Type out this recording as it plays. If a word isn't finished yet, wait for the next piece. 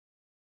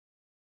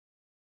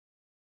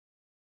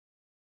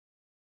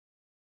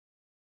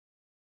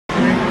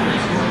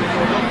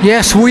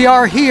Yes, we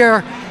are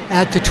here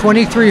at the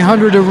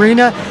 2300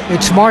 Arena.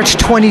 It's March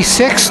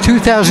 26,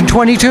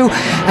 2022,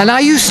 and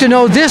I used to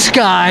know this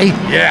guy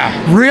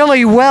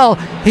really well.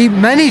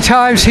 Many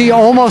times he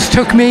almost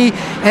took me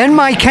and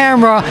my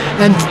camera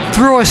and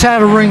threw us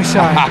out of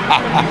ringside.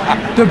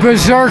 The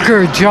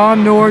Berzerker,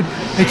 John Nord.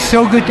 It's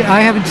so good. I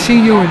haven't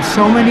seen you in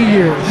so many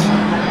years.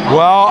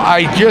 Well,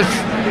 I just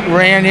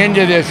ran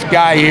into this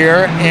guy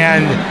here,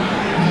 and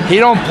he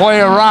don't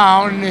play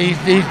around.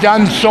 He's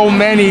done so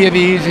many of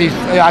these.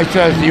 I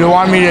said, "You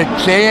want me to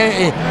say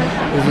it?"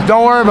 He said,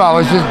 "Don't worry about it.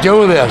 Let's just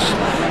do this."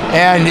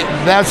 And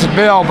that's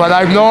Bill. But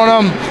I've known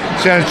him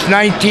since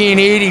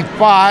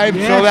 1985,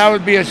 so that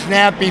would be a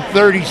snappy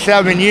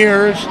 37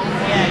 years,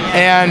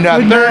 and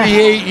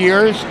 38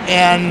 years.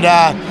 And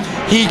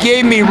he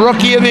gave me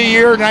Rookie of the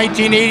Year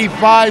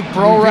 1985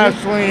 Pro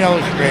Wrestling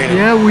Illustrated.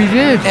 Yeah, we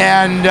did.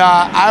 And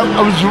I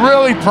was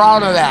really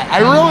proud of that. I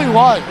really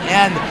was.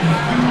 And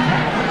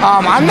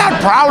I'm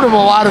not proud of a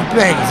lot of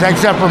things,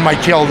 except for my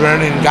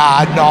children and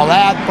God and all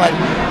that. But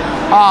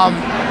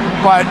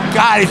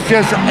God, it's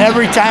just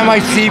every time I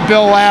see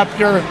Bill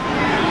Apter,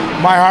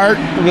 my heart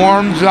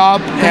warms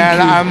up,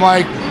 and I'm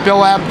like,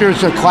 Bill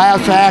Apter's a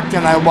class act,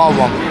 and I love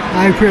him.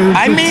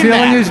 I mean, the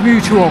feeling is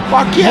mutual.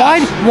 Fuck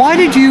yes. Why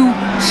did you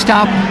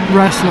stop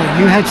wrestling?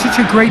 You had such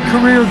a great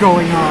career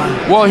going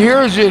on. Well,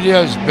 here's it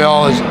is,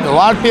 Bill. Is a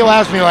lot of people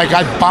ask me, like,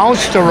 I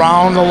bounced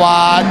around a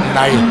lot, and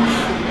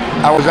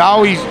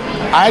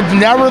I've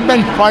never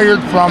been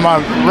fired from a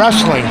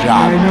wrestling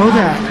job. I know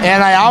that.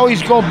 And I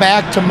always go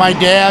back to my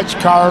dad's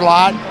car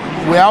lot.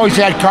 We always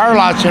had car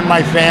lots in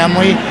my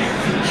family.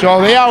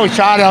 So they always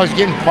thought I was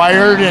getting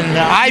fired. And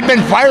I've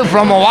been fired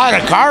from a lot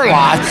of car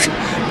lots,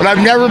 but I've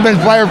never been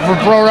fired for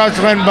pro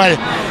wrestling. But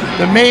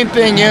the main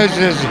thing is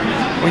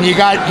when you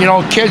got,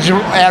 kids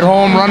at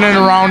home running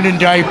around in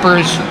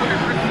diapers,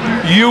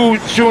 you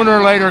sooner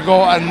or later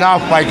go,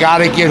 enough, I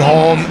gotta get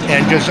home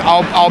and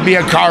I'll be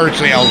a car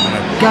salesman.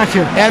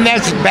 Gotcha. And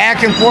that's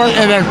back and forth,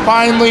 and then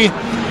finally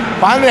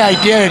I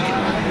did.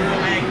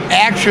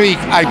 Actually,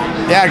 I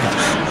had a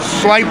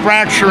slight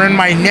fracture in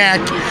my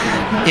neck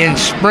in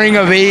spring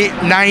of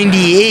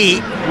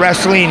 '98,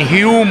 wrestling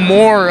Hugh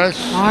Morris.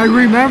 I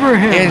remember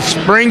him. In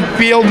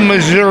Springfield,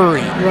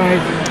 Missouri. Right.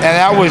 And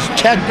that was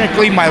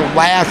technically my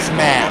last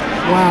match.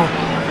 Wow.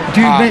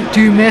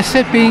 Do you miss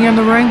it, being in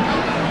the ring?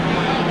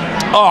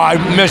 Oh, I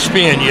miss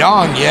being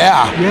young,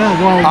 yeah. Yeah,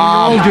 well, we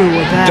all do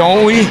with that.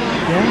 Don't we?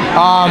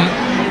 Yeah.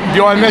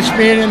 Do I miss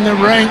being in the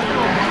ring?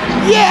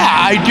 Yeah,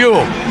 I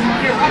do.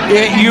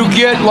 You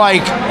get,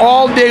 like,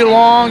 all day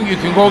long, you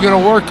can go get a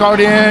workout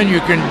in, you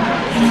can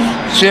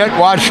sit,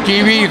 watch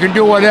TV, you can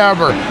do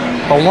whatever.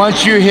 But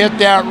once you hit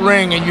that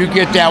ring and you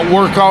get that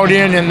workout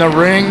in the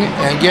ring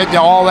and get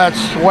all that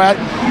sweat,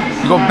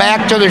 you go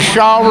back to the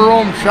shower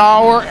room,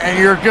 shower, and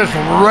you're just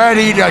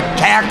ready to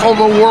tackle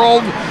the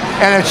world.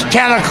 And it's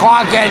 10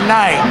 o'clock at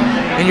night,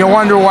 and you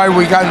wonder why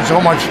we got in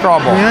so much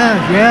trouble.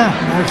 Yeah,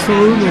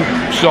 absolutely.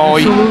 So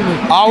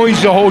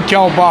always the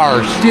hotel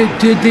bars. Did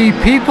the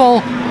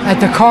people at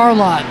the car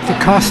lot, the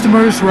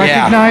customers,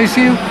 recognize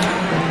you?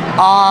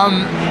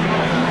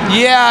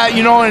 Yeah,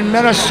 in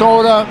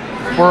Minnesota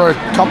for a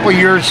couple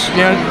years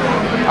stint,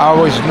 I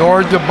was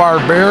Nord the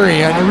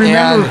Barbarian. I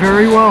remember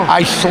very well.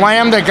 I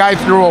slammed a guy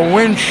through a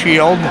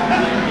windshield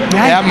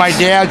at my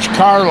dad's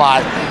car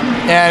lot.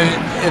 And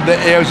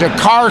it was a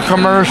car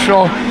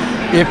commercial.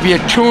 If you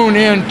tune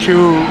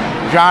into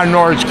John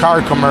Nord's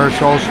car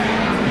commercials,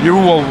 you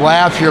will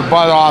laugh your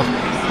butt off.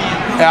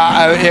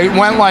 It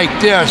went like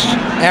this,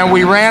 and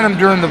we ran them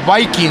during the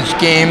Vikings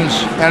games,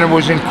 and it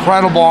was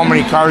incredible how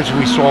many cars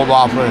we sold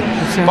off of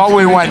it. But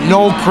we went,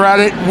 no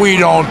credit, we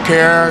don't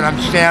care. And I'm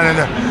standing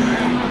there,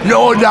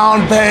 no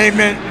down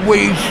payment,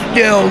 we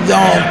still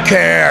don't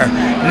care.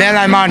 And then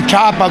I'm on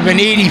top of an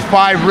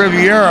 '85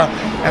 Riviera,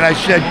 and I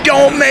said,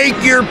 don't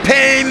make your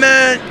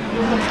payment.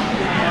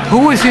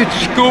 Who was your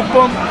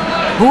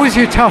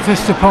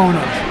toughest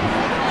opponent?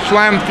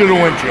 Slammed through the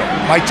windshield.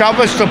 My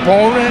toughest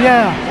opponent?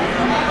 Yeah.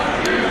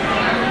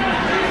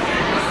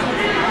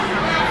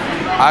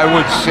 I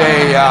would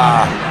say,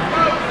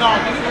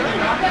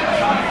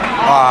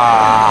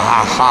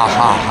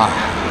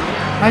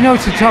 I know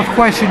it's a tough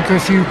question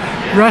because you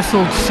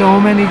wrestled so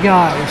many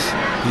guys.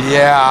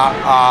 Yeah,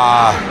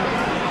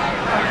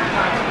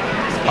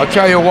 I'll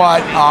tell you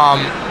what,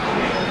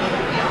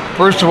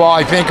 first of all,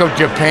 I think of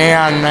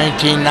Japan,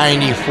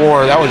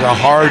 1994. That was a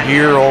hard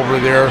year over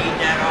there.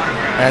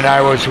 And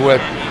I was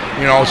with,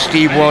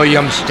 Steve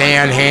Williams,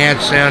 Stan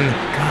Hansen.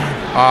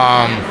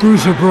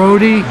 Bruiser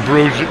Brody.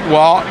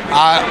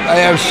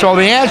 So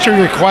the answer to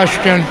your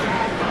question,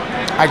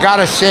 I got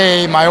to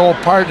say my old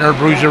partner,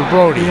 Bruiser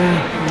Brody.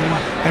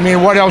 Yeah. I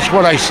mean, what else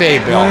would I say,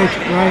 Bill?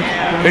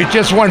 Right. It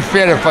just wouldn't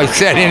fit if I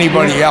said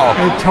anybody else.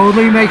 It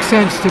totally makes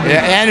sense to me.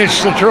 Yeah, and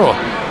it's the truth.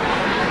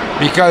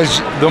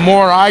 Because the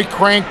more I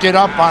cranked it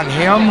up on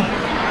him,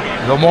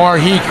 the more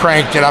he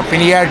cranked it up.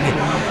 And he had,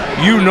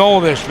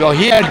 this, Bill,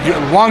 he had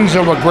lungs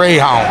of a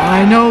greyhound.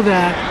 I know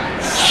that.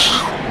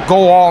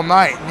 Go all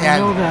night. I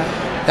know that.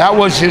 That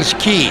was his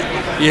key.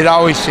 You'd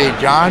always say,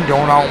 John,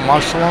 don't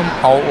outmuscle them,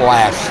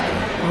 outlast.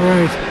 All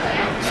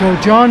right. So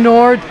John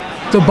Nord,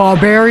 the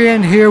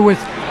Barbarian, here with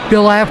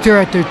Bill Apter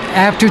at the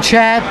Apter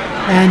Chat,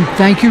 and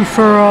thank you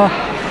for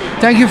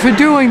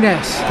doing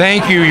this.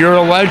 Thank you. You're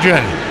a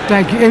legend.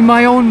 Thank you. In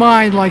my own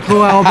mind, like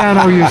Lou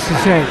Albano used to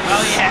say.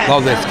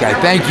 Love this guy.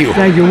 Thank you.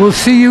 Thank you. We'll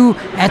see you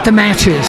at the matches.